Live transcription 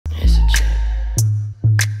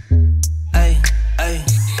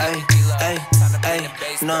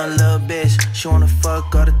No little bitch, she wanna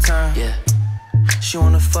fuck all the time. Yeah. She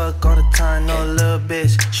wanna fuck all the time. No little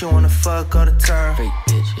bitch, she wanna fuck all the time. Freak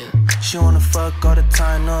bitch, yeah. She wanna fuck all the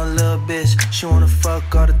time. No little bitch, she wanna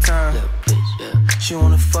fuck all the time. Little bitch, yeah. She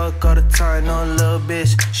wanna fuck all the time. No little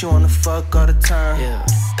bitch, she wanna fuck all the time. Yeah.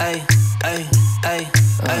 Ay, ay, ay,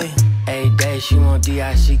 ay. Every day she want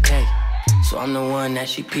D-I-C-K, so I'm the one that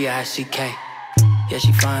she P-I-C-K. Yeah,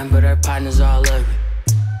 she fine, but her partner's all ugly.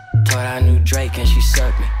 Told her I knew Drake and she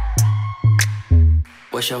sucked me.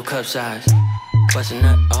 What's your cup size? Bust a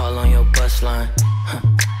nut all on your bus line.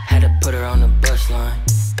 Had to put her on the bus line,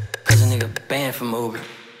 cause a nigga banned from Uber.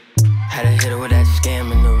 Had to hit her with that scam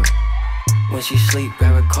maneuver. When she sleep,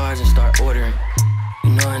 grab her cards and start ordering.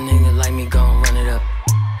 You know a nigga like me gon' run it up.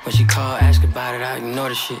 When she call, ask about it, I ignore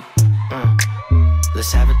the shit.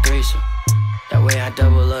 Let's have a threesome. That way I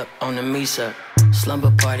double up on the me-suck.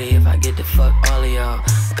 Slumber party if I get to fuck all of y'all.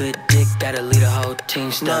 Good dick that'll lead a whole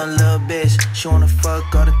team stuck. No little bitch, she wanna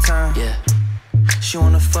fuck all the time. Yeah. She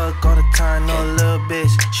wanna fuck all the time. No little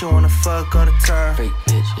bitch, she wanna fuck all the time. Freak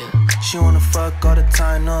bitch, yeah. She wanna fuck all the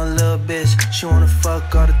time. No little bitch, she wanna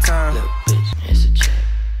fuck all the time. Little bitch, it's a check.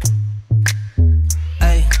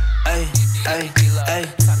 Ay, ay, ay, ay,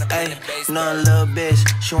 ay. No little bitch,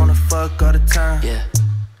 she wanna fuck all the time. Yeah.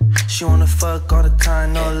 She wanna fuck all the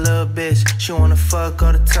time. No little bitch, she wanna fuck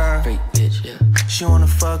all the time. Freak bitch, yeah. She wanna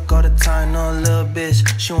fuck all the time. No little bitch,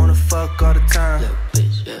 she wanna fuck all the time. Little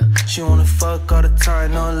bitch, yeah. She wanna fuck all the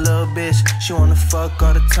time. No little bitch, she wanna fuck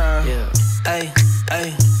all the time. Yeah. Ay,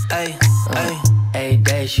 ay, ay, ay. Every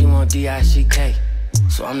day she want D-I-C-K,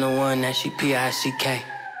 so I'm the one that she P-I-C-K.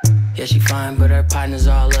 Yeah, she fine, but her partner's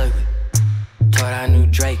all ugly. Told her I knew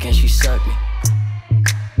Drake and she sucked me.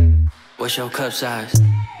 What's your cup size?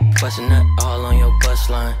 Bust a nut all on your bus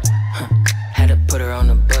line. Had to put her on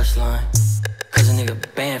the bus line, cause a nigga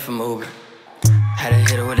banned from Uber. Had to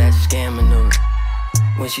hit her with that scam maneuver.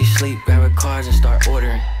 When she sleep, grab her cards and start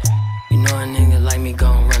ordering. You know a nigga like me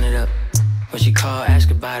gon' run it up. When she call,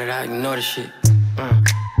 ask about it, I ignore the shit.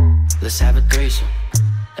 Let's have a threesome.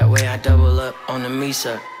 That way I double up on the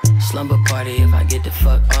me-suck. Slumber party if I get to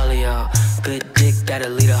fuck all of y'all. Good dick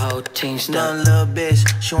that'll lead a whole team stuck. No little bitch,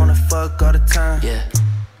 she wanna fuck all the time. Yeah.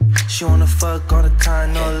 She wanna fuck all the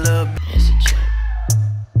time. No little bitch. It's a check.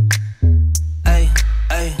 Ay,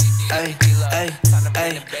 ay, ay, ay,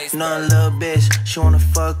 ay. No little bitch, she wanna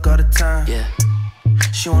fuck all the time. Yeah.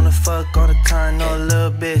 She wanna fuck all the time. No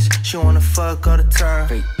little bitch, she wanna fuck all the time.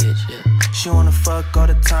 Freak bitch, yeah. She wanna fuck all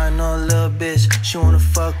the time. No little bitch, she wanna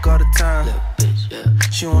fuck all the time. Little bitch, yeah.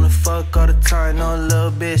 She wanna fuck all the time. No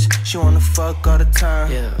little bitch, she wanna fuck all the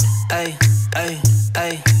time. Yeah. Ay, ay,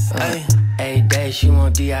 ay, ay. Every day she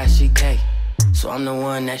want D-I-C-K, so I'm the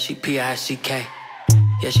one that she P-I-C-K.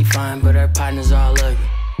 Yeah, she fine, but her partner's all ugly.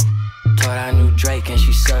 Told her I knew Drake and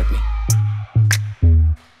she sucked me.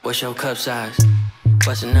 What's your cup size?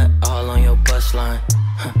 Bust a nut all on your bus line.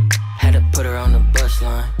 Had to put her on the bus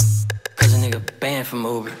line, cause a nigga banned from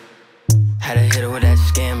Uber. Had to hit her with that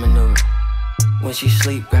scam maneuver. When she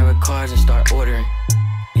sleep, grab her cards and start ordering.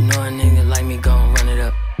 You know a nigga like me gon' run it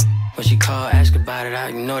up. When she call, ask about it, I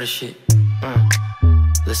ignore the shit.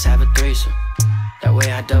 Let's have a threesome. That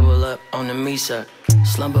way I double up on the me-suck.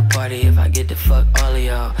 Slumber party if I get to fuck all of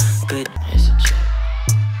y'all. Good, it's a check.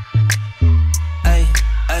 Ay,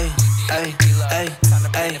 ay, ay, ay,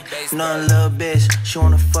 ay. No little bitch, she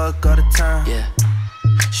wanna fuck all the time. Yeah.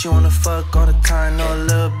 She wanna fuck all the time. No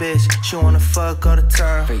little bitch, she wanna fuck all the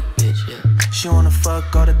time. Freak bitch, yeah. She wanna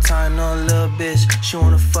fuck all the time. No little bitch, she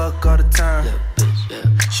wanna fuck all the time. Little bitch,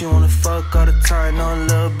 yeah. She wanna fuck all the time. No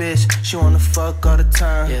little bitch, she wanna fuck all the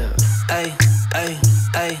time. Yeah. Ay, ay,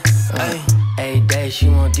 ay, ay. Every day she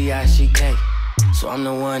want D-I-C-K, so I'm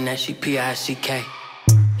the one that she P-I-C-K.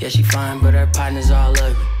 Yeah, she fine, but her partner's all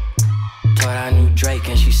ugly. Told her I knew Drake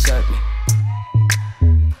and she sucked me.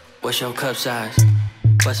 What's your cup size?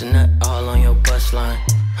 Bust a nut all on your bus line.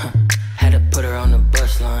 Had to put her on the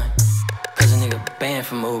bus line, cause a nigga banned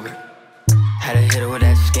from Uber. Had to hit her with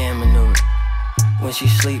that scam maneuver. When she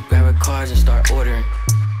sleep, grab her cards and start ordering.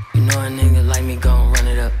 You know a nigga like me gon' run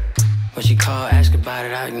it up. When she call, ask about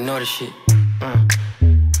it, I ignore the shit.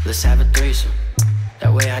 Let's have a threesome.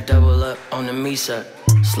 That way I double up on the me-suck.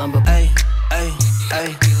 Slumber. Ay, ay,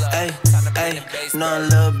 ay, ay, ay. No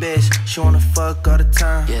little bitch, she wanna fuck all the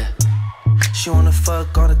time. Yeah. She wanna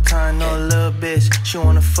fuck all the time. No little bitch, she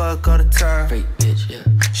wanna fuck all the time. Freak bitch, yeah.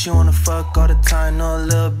 She wanna fuck all the time. No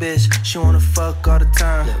little bitch, she wanna fuck all the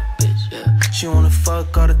time. Little bitch, yeah. She wanna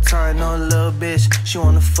fuck all the time. No little bitch, she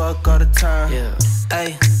wanna fuck all the time. Yeah.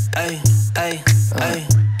 Ay, ay, ay, ay.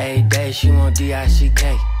 Every day she want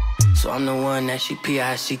D-I-C-K, so I'm the one that she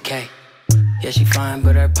P-I-C-K. Yeah, she fine,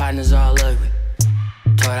 but her partner's all ugly.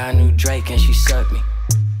 Told her I knew Drake and she sucked me.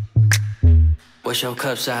 What's your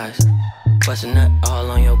cup size? Bust a nut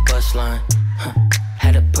all on your bus line.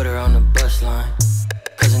 Had to put her on the bus line.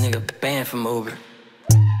 Cause a nigga banned from Uber.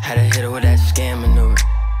 Had to hit her with that scam maneuver.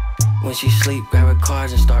 When she sleep, grab her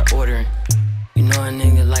cards and start ordering. You know a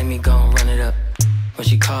nigga like me gon' run it up. When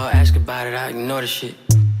she call, ask about it, I ignore the shit.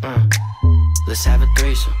 Let's have a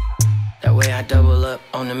threesome. That way I double up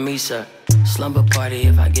on the Misa. Slumber party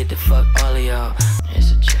if I get to fuck all of y'all.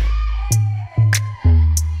 It's a check.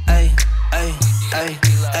 Ay, ay, ay,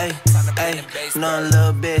 ay, ay. No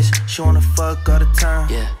little bitch, she wanna fuck all the time.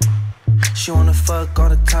 Yeah. She wanna fuck all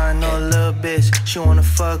the time. No little bitch, she wanna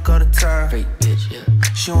fuck all the time. Freak bitch, yeah.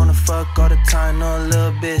 She wanna fuck all the time. No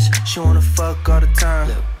little bitch, she wanna fuck all the time.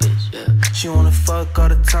 Little bitch, yeah. She wanna fuck all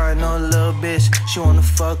the time. No little bitch, she wanna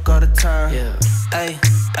fuck all the time. Yeah. Ay,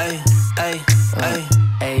 ay, ay, ay.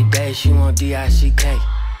 Every day she want D-I-C-K.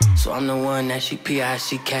 So I'm the one that she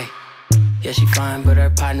P-I-C-K. Yeah, she fine, but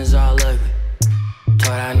her partner's all ugly. Told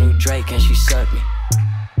her I knew Drake and she sucked me.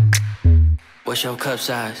 What's your cup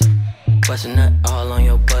size? Bust a nut all on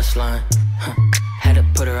your bus line. Had to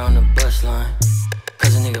put her on the bus line.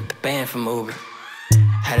 Cause a nigga banned from Uber.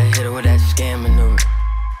 Had to hit her with that scam maneuver.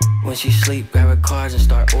 When she sleep, grab her cards and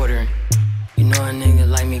start ordering. You know a nigga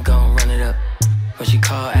like me gon' run it up. When she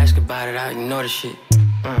call, ask about it, I ignore the shit.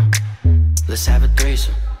 Let's have a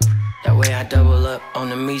threesome. That way I double up on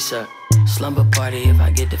the Misa. Slumber party if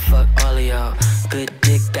I get to fuck all of y'all. Good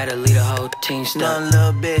dick that'll lead a whole team stuck. No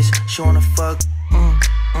little bitch, she wanna fuck.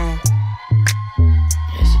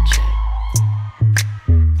 It's a check.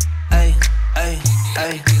 Ay, ay,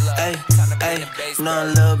 ay, ay, ay. No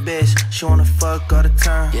little bitch, she wanna fuck all the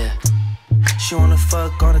time. Yeah. She wanna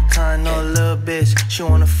fuck all the time. No little bitch, she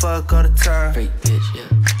wanna fuck all the time. Freak bitch, yeah.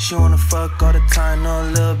 She wanna fuck all the time. No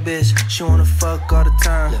little bitch, she wanna fuck all the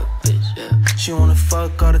time. Little bitch, yeah. She wanna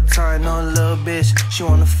fuck all the time. No little bitch, she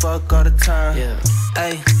wanna fuck all the time. Yeah.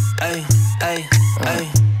 Ay, ay, ay,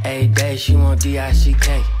 ay. Every day she want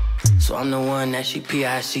D-I-C-K. So I'm the one that she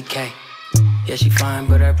P-I-C-K. Yeah, she fine,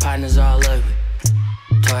 but her partner's all ugly.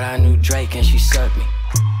 Told her I knew Drake and she sucked me.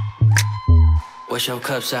 What's your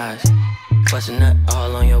cup size? Bust a nut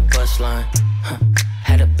all on your bus line.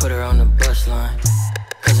 Had to put her on the bus line.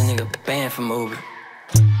 Cause a nigga banned from Uber.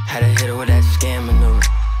 Had to hit her with that scam maneuver.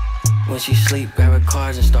 When she sleep, grab her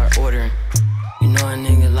cards and start ordering. You know a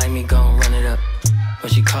nigga like me gon' run it up.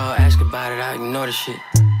 When she call, ask about it, I ignore the shit.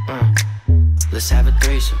 Let's have a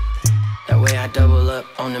threesome. That way I double up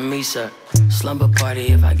on the Misa. Slumber party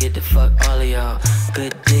if I get to fuck all of y'all.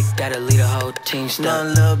 Good dick that'll lead a whole team stuck. No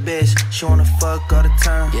little bitch, she wanna fuck all the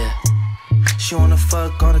time. Yeah. She wanna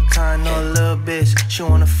fuck all the time. No little bitch, she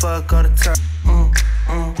wanna fuck all the time.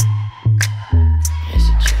 It's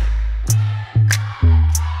a check.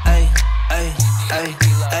 Ay, ay, ay,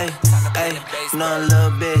 ay, ay. No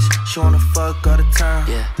little bitch, she wanna fuck all the time.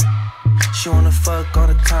 Yeah. She wanna fuck all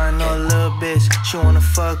the time. No little bitch, she wanna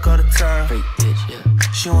fuck all the time. Freak bitch,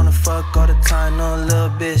 yeah. She wanna fuck all the time. No little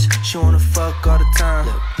bitch, she wanna fuck all the time.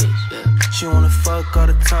 Little bitch, yeah. She wanna fuck all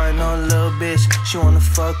the time. No little bitch, she wanna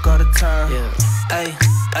fuck all the time. Yeah. Ay,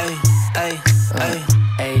 ay, ay, ay.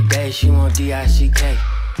 Every day she want D-I-C-K.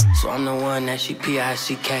 So I'm the one that she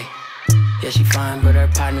P-I-C-K. Yeah, she fine, but her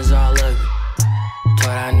partner's all ugly.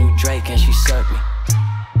 Told her I knew Drake and she sucked me.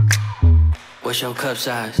 What's your cup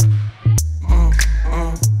size?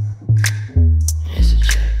 It's a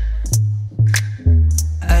check.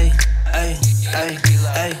 Ay, ay, ay,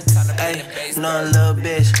 ay, ay. No little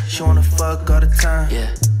bitch, she wanna fuck all the time.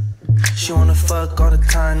 Yeah. She wanna fuck all the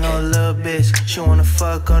time. No little bitch, she wanna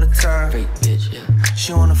fuck all the time. Freak bitch, yeah.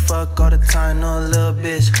 She wanna fuck all the time. No little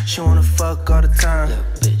bitch, she wanna fuck all the time. Little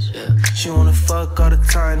bitch, yeah. She wanna fuck all the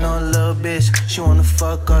time. No little bitch, she wanna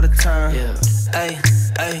fuck all the time. Yeah. Ay,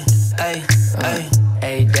 ay, ay, ay.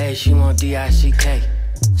 Every day she want D-I-C-K.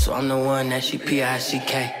 So I'm the one that she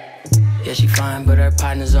P-I-C-K. Yeah, she fine, but her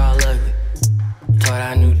partner's all ugly. Told her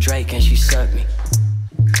I knew Drake and she sucked me.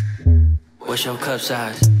 What's your cup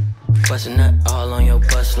size? Bust a nut all on your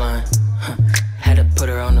bus line. Had to put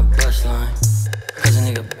her on the bus line. Cause a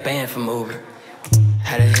nigga banned from Uber.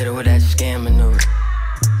 Had to hit her with that scam maneuver.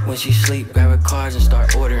 When she sleep, grab her cards and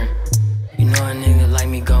start ordering. You know a nigga like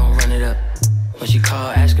me gon' run it up. When she call,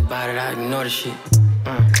 ask about it, I ignore the shit.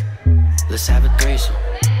 Let's have a threesome.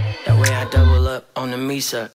 That way I double up on the Misa.